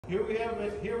Here we have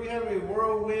a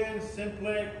Whirlwind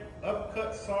Simplec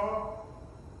Upcut saw.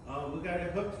 We got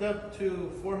it hooked up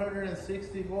to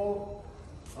 460 volt,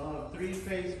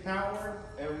 3-phase power,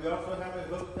 and we also have it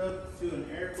hooked up to an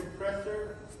air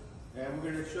compressor. And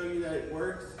we're going to show you that it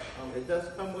works. It does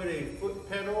come with a foot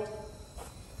pedal,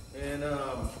 and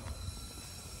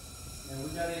we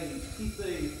got a piece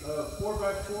of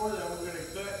 4x4 that we're going to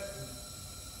cut.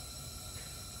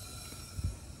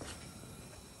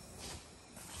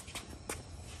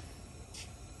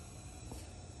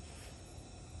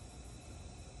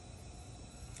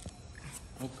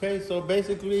 Okay, so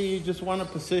basically you just want to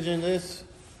position this,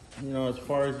 as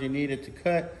far as you need it to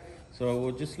cut. So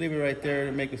we'll just leave it right there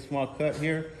to make a small cut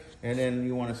here. And then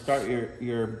you want to start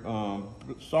your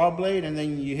saw blade, and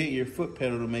then you hit your foot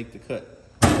pedal to make the cut.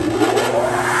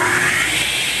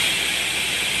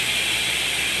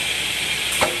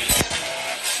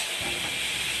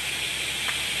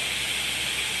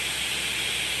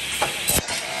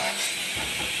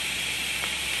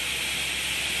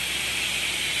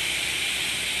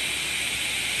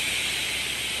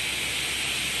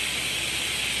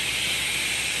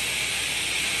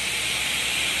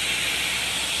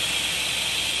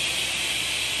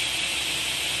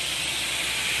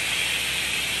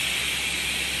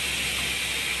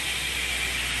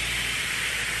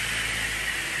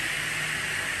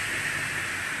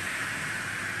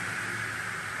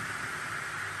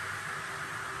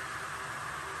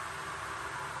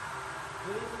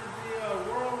 This is the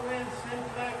Whirlwind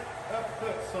Simplec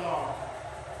Upcut saw.